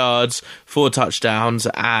 282 yards, 4 touchdowns,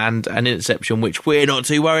 and an interception, which we're not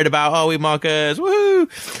too worried about, are we, Marcus? Woohoo!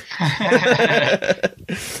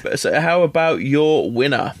 So how about your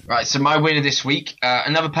winner? Right, so my winner this week,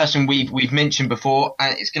 another person we've mentioned before,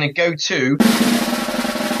 and it's going to go to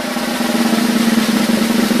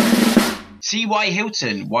T.Y.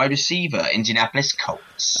 Hilton, wide receiver, Indianapolis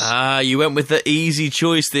Colts. You went with the easy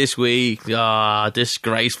choice this week.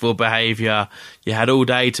 Disgraceful behaviour. You had all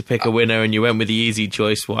day to pick a winner and you went with the easy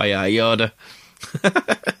choice. Yada.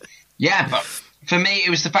 Yeah, but for me, it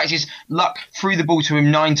was the fact his luck threw the ball to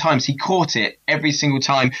him 9 times. He caught it every single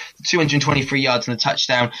time, 223 yards and a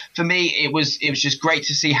touchdown. For me, it was just great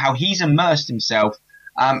to see how he's immersed himself,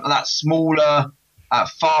 that smaller,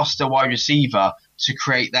 faster wide receiver, to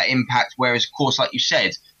create that impact, whereas, of course, like you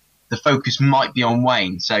said, the focus might be on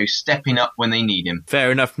Wayne, so stepping up when they need him.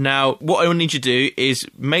 Fair enough. Now, what I need you to do is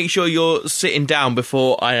make sure you're sitting down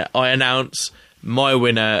before I announce my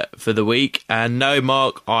winner for the week. And no,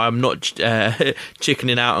 Mark, I'm not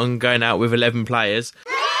chickening out on going out with 11 players.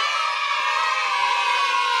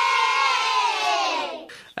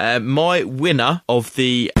 My winner of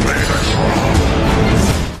the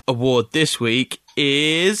award this week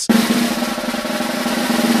is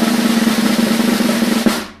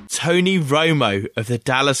Tony Romo of the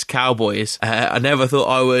Dallas Cowboys. I never thought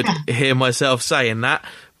I would hear myself saying that,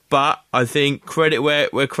 but I think credit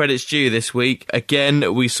where credit's due this week.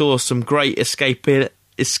 Again, we saw some great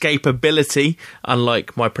escapability,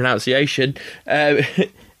 unlike my pronunciation,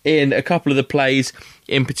 in a couple of the plays,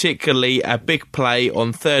 in particularly a big play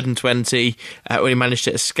on 3rd and 20 when he managed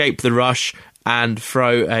to escape the rush and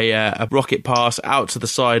throw a rocket pass out to the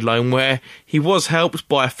sideline, where he was helped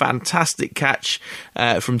by a fantastic catch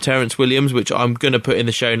from Terrence Williams, which I'm going to put in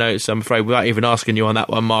the show notes, I'm afraid, without even asking you on that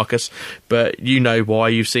one, Marcus. But you know why.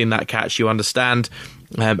 You've seen that catch. You understand,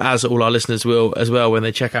 as all our listeners will as well when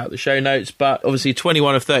they check out the show notes. But obviously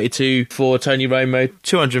 21 of 32 for Tony Romo,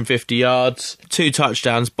 250 yards, 2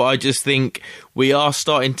 touchdowns. But I just think we are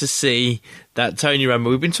starting to see that Tony Romo,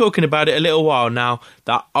 we've been talking about it a little while now,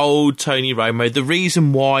 that old Tony Romo, the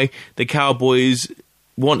reason why the Cowboys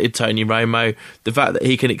wanted Tony Romo. The fact that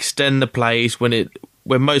he can extend the plays when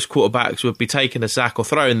most quarterbacks would be taking a sack or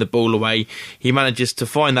throwing the ball away, he manages to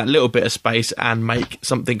find that little bit of space and make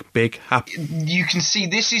something big happen. You can see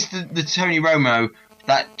this is the Tony Romo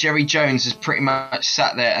that Jerry Jones has pretty much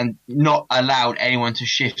sat there and not allowed anyone to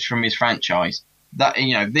shift from his franchise. That,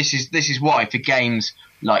 you know, this is why for games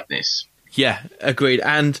like this. Yeah, agreed.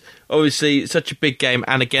 And obviously such a big game,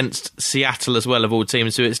 and against Seattle as well, of all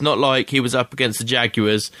teams. So it's not like he was up against the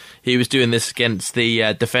Jaguars. He was doing this against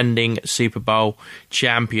the defending Super Bowl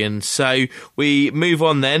champions. So we move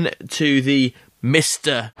on then to the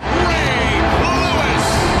Mr.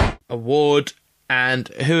 Ray Lewis Award. And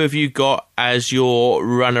who have you got as your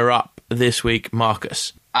runner-up this week,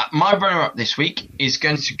 Marcus? My runner-up this week is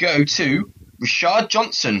going to go to Rashad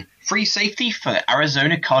Johnson, free safety for the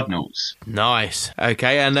Arizona Cardinals. Nice.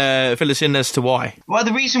 Okay, and fill us in as to why. Well,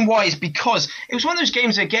 the reason why is because it was one of those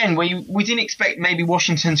games, again, where we didn't expect maybe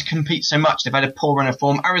Washington to compete so much. They've had a poor run of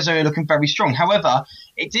form. Arizona looking very strong. However,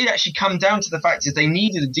 it did actually come down to the fact that they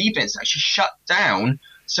needed a defense to actually shut down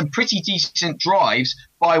some pretty decent drives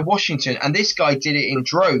by Washington. And this guy did it in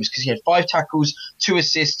droves because he had 5 tackles, 2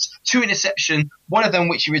 assists, 2 interceptions, one of them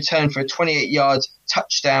which he returned for a 28-yard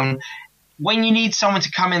touchdown. When you need someone to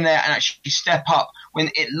come in there and actually step up when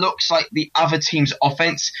it looks like the other team's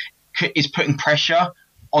offense is putting pressure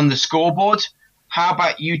on the scoreboard, how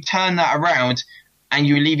about you turn that around and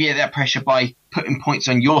you alleviate that pressure by putting points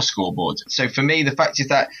on your scoreboard? So for me, the fact is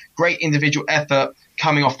that great individual effort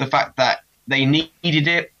coming off the fact that they needed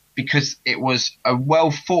it because it was a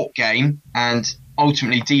well-fought game, and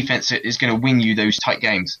ultimately defense is going to win you those tight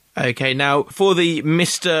games. Okay, now for the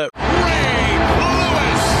Mr. Ray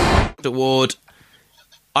Lewis Award,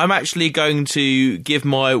 I'm actually going to give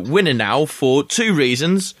my winner now for 2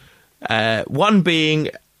 reasons. One being,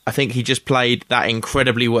 I think he just played that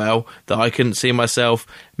incredibly well that I couldn't see myself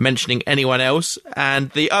mentioning anyone else. And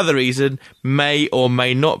the other reason may or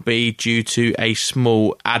may not be due to a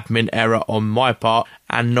small admin error on my part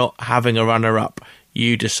and not having a runner-up.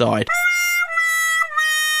 You decide.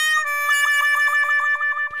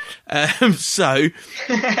 So,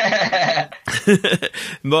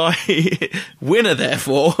 my winner,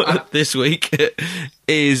 therefore, this week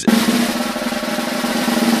is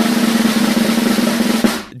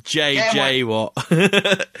JJ Watt.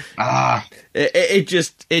 It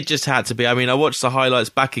just had to be. I mean, I watched the highlights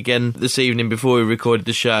back again this evening before we recorded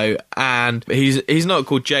the show, and he's not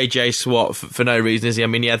called JJ Swat for no reason, is he? I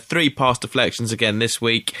mean, he had 3 pass deflections again this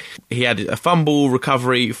week. He had a fumble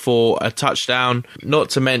recovery for a touchdown. Not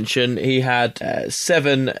to mention, he had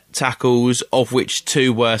 7 tackles, of which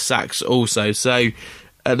 2 were sacks also. So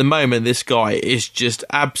at the moment, this guy is just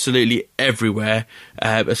absolutely everywhere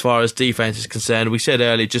as far as defense is concerned. We said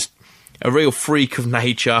earlier, just a real freak of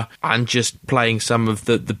nature and just playing some of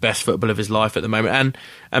the best football of his life at the moment.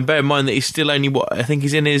 And bear in mind that he's still only, I think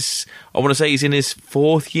he's in his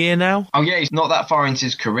 4th year now. Oh yeah, he's not that far into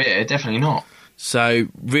his career, definitely not. So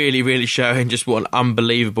really, really showing just what an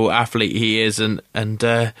unbelievable athlete he is, and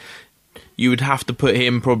you would have to put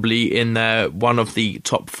him probably in one of the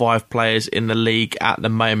top 5 players in the league at the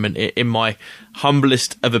moment, in my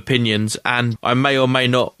humblest of opinions. And I may or may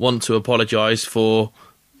not want to apologise for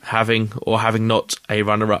having not a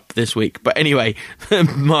runner-up this week. But anyway,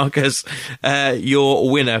 Marcus, your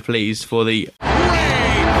winner, please, for the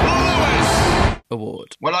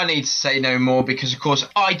Award. Well, I need to say no more because, of course,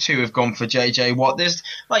 I too have gone for JJ Watt.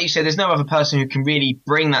 Like you said, there's no other person who can really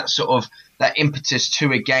bring that sort of that impetus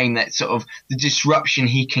to a game, that sort of the disruption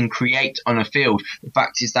he can create on a field. The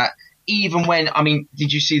fact is that even when, I mean,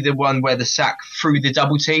 did you see the one where the sack through the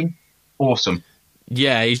double team? Awesome.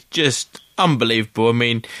 Yeah, he's just unbelievable. I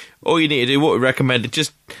mean, all you need to do, what we recommend, is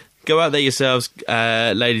just go out there yourselves,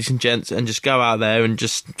 ladies and gents, and just go out there and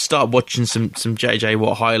just start watching some JJ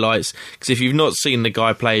Watt highlights. Because if you've not seen the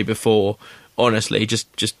guy play before, honestly,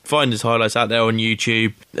 just find his highlights out there on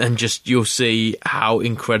YouTube, and you'll see how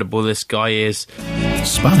incredible this guy is.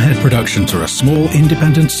 Spamhead Productions are a small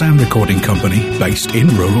independent sound recording company based in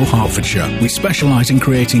rural Hertfordshire. We specialise in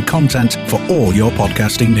creating content for all your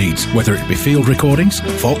podcasting needs, whether it be field recordings,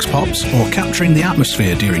 vox pops, or capturing the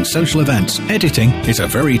atmosphere during social events. Editing is a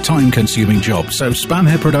very time-consuming job, so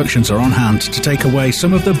Spamhead Productions are on hand to take away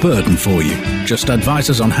some of the burden for you. Just advise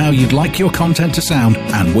us on how you'd like your content to sound,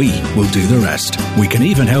 and we will do the rest. We can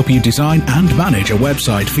even help you design and manage a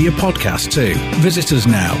website for your podcast too. Visit us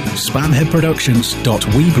now, spamheadproductions.weebly.com.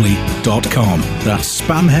 That's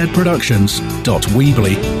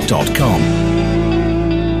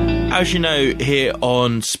spamheadproductions.weebly.com. As you know, here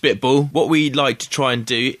on Spitball, what we like to try and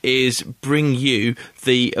do is bring you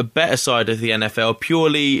the better side of the NFL,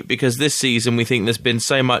 purely because this season we think there's been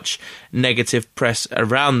so much negative press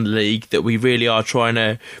around the league that we really are trying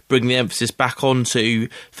to bring the emphasis back onto,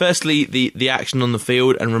 firstly, the action on the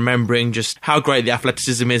field and remembering just how great the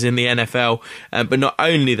athleticism is in the NFL, but not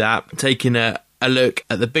only that, taking a look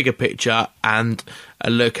at the bigger picture and a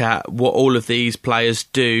look at what all of these players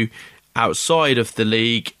do outside of the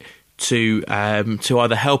league to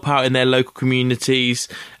either help out in their local communities,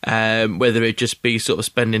 whether it just be sort of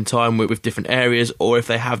spending time with different areas, or if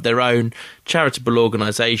they have their own charitable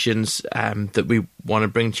organisations that we want to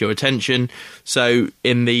bring to your attention. So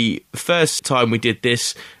in the first time we did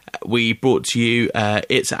this, we brought to you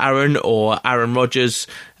It's Aaron, or Aaron Rodgers.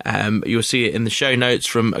 You'll see it in the show notes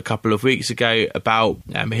from a couple of weeks ago about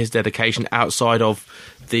his dedication outside of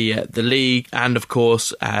the league, and of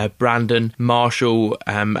course Brandon Marshall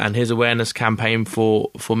and his awareness campaign for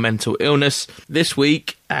mental illness. This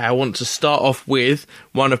week I want to start off with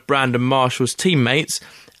one of Brandon Marshall's teammates,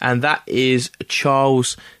 and that is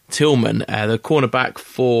Charles Tillman, the cornerback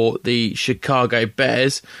for the Chicago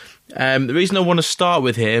Bears. The reason I want to start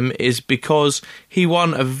with him is because he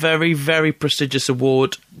won a very, very prestigious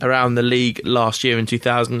award around the league last year in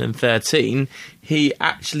 2013. He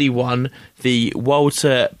actually won the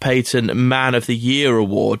Walter Payton Man of the Year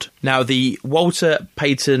Award. Now, the Walter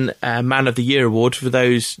Payton Man of the Year Award, for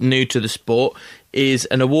those new to the sport, is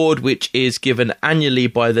an award which is given annually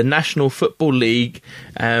by the National Football League,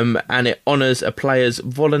 and it honours a player's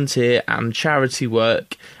volunteer and charity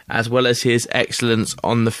work as well as his excellence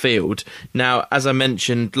on the field. Now, as I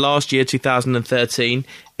mentioned, last year, 2013,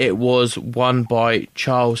 it was won by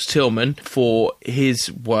Charles Tillman for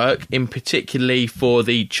his work, in particularly for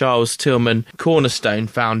the Charles Tillman Cornerstone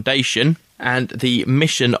Foundation. And the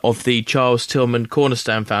mission of the Charles Tillman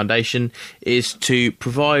Cornerstone Foundation is to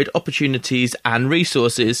provide opportunities and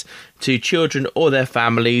resources to children or their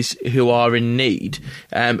families who are in need.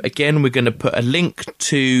 Again, we're going to put a link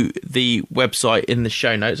to the website in the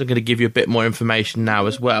show notes. I'm going to give you a bit more information now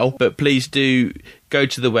as well, but please do go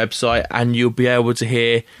to the website and you'll be able to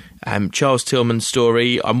hear Charles Tillman's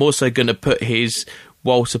story. I'm also going to put his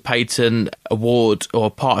Walter Payton Award, or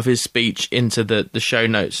part of his speech, into the show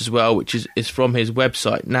notes as well, which is from his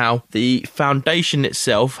website. Now, the foundation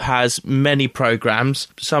itself has many programs.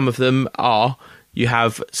 Some of them are, you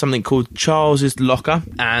have something called Charles's Locker,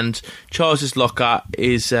 and Charles's Locker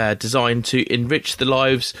is designed to enrich the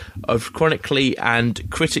lives of chronically and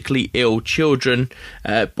critically ill children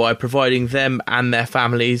by providing them and their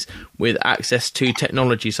families with access to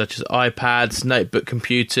technology such as iPads, notebook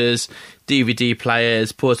computers, DVD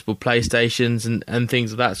players, portable PlayStations and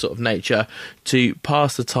things of that sort of nature to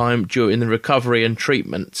pass the time during the recovery and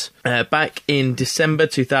treatment. Back in December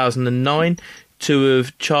 2009, two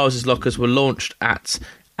of Charles's Lockers were launched at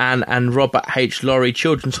Anne and Robert H. Laurie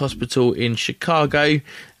Children's Hospital in Chicago,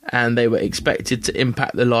 and they were expected to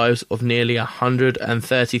impact the lives of nearly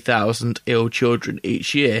 130,000 ill children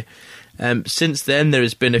each year. Since then, there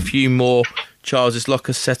has been a few more Charles's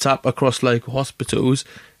Lockers set up across local hospitals.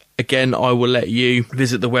 Again, I will let you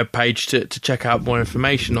visit the webpage to check out more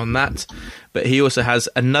information on that. But he also has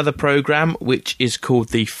another program which is called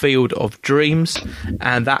the Field of Dreams,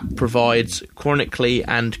 and that provides chronically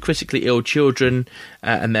and critically ill children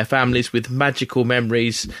and their families with magical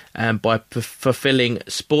memories by fulfilling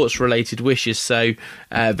sports-related wishes. So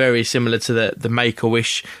very similar to the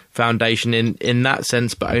Make-A-Wish Foundation in that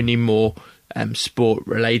sense, but only more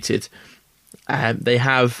sport-related. They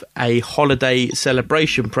have a holiday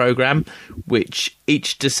celebration program, which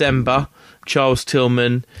each December, Charles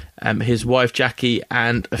Tillman, his wife Jackie,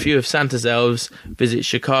 and a few of Santa's elves visit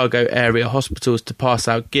Chicago area hospitals to pass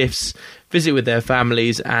out gifts, visit with their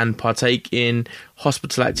families, and partake in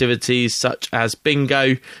hospital activities such as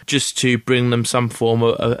bingo, just to bring them some form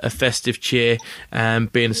of a festive cheer,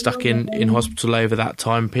 being stuck in hospital over that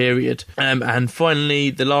time period. And finally,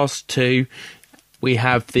 the last two, we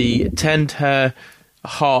have the Tend Her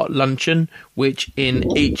Heart Luncheon, which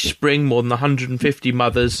in each spring more than 150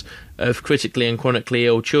 mothers of critically and chronically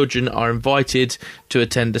ill children are invited to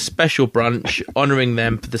attend a special brunch honouring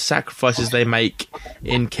them for the sacrifices they make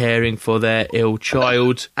in caring for their ill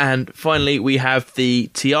child. And finally, we have the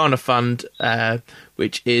Tiana Fund,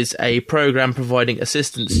 which is a programme providing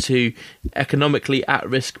assistance to economically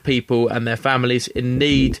at-risk people and their families in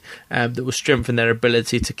need, that will strengthen their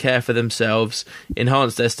ability to care for themselves,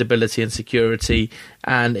 enhance their stability and security,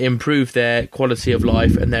 and improve their quality of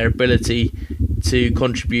life and their ability to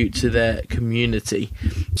contribute to their community.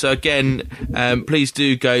 So again, please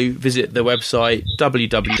do go visit the website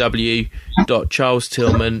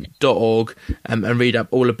www.charlestillman.org and read up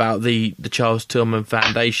all about the Charles Tillman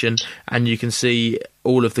Foundation, and you can see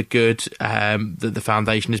all of the good that the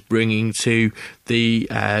foundation is bringing to the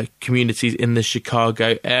communities in the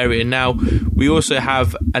Chicago area. Now, we also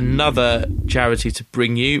have another charity to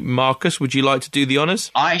bring you. Marcus, would you like to do the honours?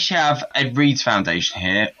 I actually have Ed Reed's Foundation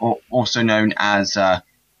here, also known as the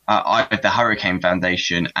Hurricane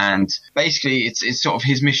Foundation, and basically it's sort of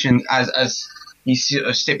his mission, as he sort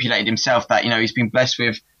of stipulated himself, that he's been blessed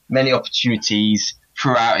with many opportunities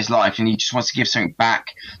throughout his life, and he just wants to give something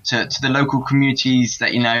back to the local communities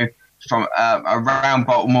that from around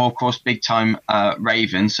Baltimore, of course, big time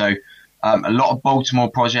Ravens. So a lot of Baltimore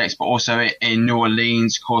projects, but also in New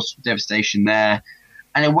Orleans, of course, devastation there.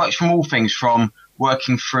 And it works from all things, from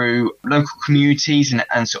working through local communities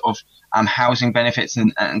and sort of housing benefits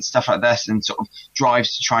and stuff like this, and sort of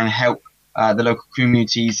drives to try and help the local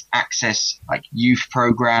communities access like youth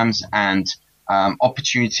programs and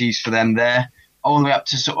opportunities for them there, all the way up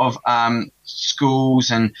to sort of schools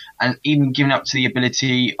and even giving up to the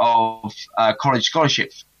ability of college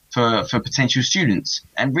scholarship for potential students.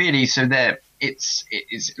 And really, so there it's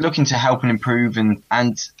looking to help and improve and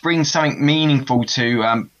bring something meaningful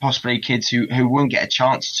to possibly kids who wouldn't get a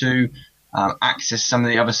chance to access some of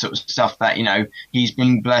the other sort of stuff that he's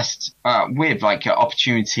been blessed with, like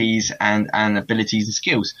opportunities and abilities and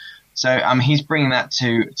skills. So he's bringing that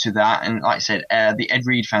to that, and like I said, the Ed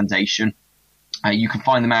Reed Foundation. You can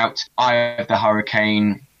find them out.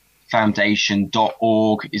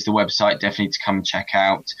 EyeOfTheHurricaneFoundation.org is the website, definitely to come and check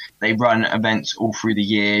out. They run events all through the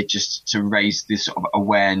year just to raise this sort of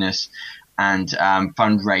awareness and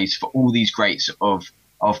fundraise for all these great sort of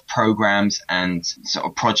programs and sort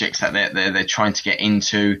of projects that they're trying to get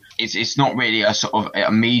into. It's not really a sort of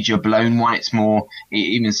a media blown one. It's more, it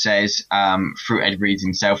even says through Ed Reed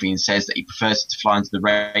himself, he says that he prefers it to fly under the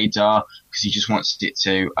radar because he just wants it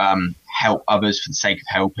to help others for the sake of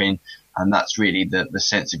helping. And that's really the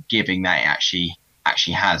sense of giving that it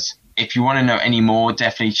actually has. If you want to know any more,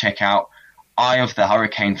 definitely check out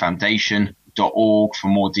EyeOfTheHurricaneFoundation.org for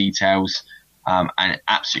more details. An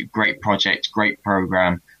absolute great project, great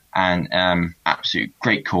program, and absolute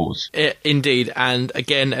great cause. Indeed, and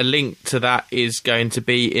again, a link to that is going to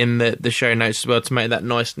be in the show notes as well to make that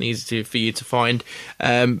nice and easy for you to find.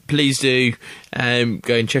 Please do go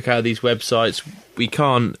and check out these websites. We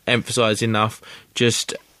can't emphasise enough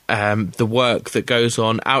just the work that goes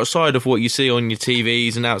on outside of what you see on your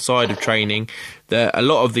TVs and outside of training. That a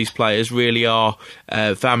lot of these players really are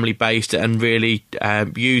family based and really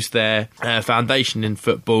use their foundation in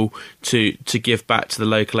football to give back to the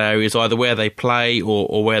local areas, either where they play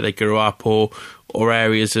or where they grew up, or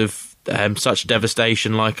areas of such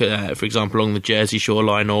devastation, like for example along the Jersey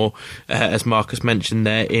shoreline, or as Marcus mentioned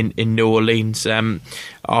there in New Orleans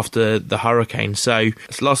after the hurricane. So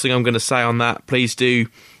that's the last thing I'm going to say on that. Please do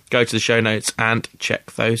go to the show notes and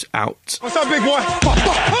check those out. What's up, big boy?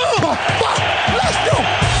 Let's go!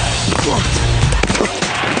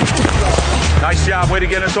 Nice job. Way to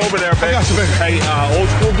get us over there, babe. I got you, baby. Hey, old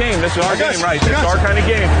school game. This is our game, right? This is our kind of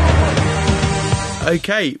game.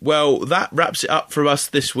 Okay, well, that wraps it up for us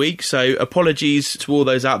this week. So apologies to all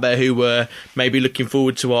those out there who were maybe looking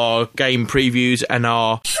forward to our game previews and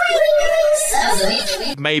our...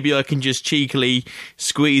 Maybe I can just cheekily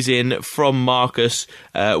squeeze in from Marcus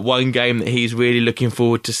one game that he's really looking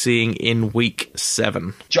forward to seeing in Week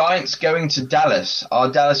 7. Giants going to Dallas.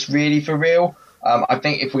 Are Dallas really for real? I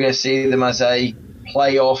think if we're going to see them as a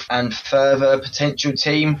playoff and further potential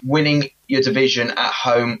team, winning your division at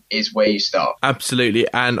home is where you start. Absolutely.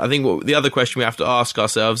 And I think the other question we have to ask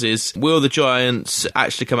ourselves is, will the Giants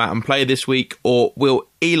actually come out and play this week, or will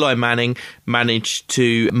Eli Manning manage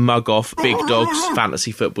to mug off Big Dog's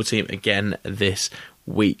fantasy football team again this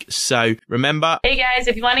week? So remember... Hey guys,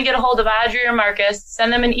 if you want to get a hold of Audrey or Marcus,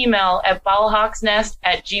 send them an email at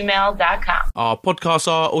ballhawksnest@gmail.com. Our podcasts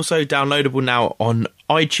are also downloadable now on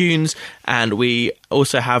iTunes, and we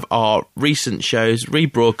also have our recent shows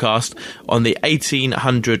rebroadcast on the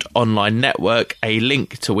 1800 online network, a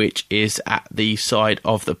link to which is at the side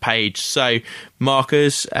of the page. So,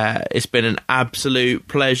 Marcus, it's been an absolute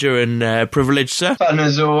pleasure and privilege, sir. Fun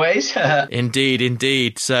as always.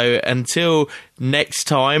 Indeed. So, until next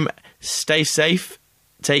time, stay safe,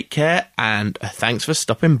 take care, and thanks for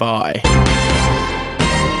stopping by.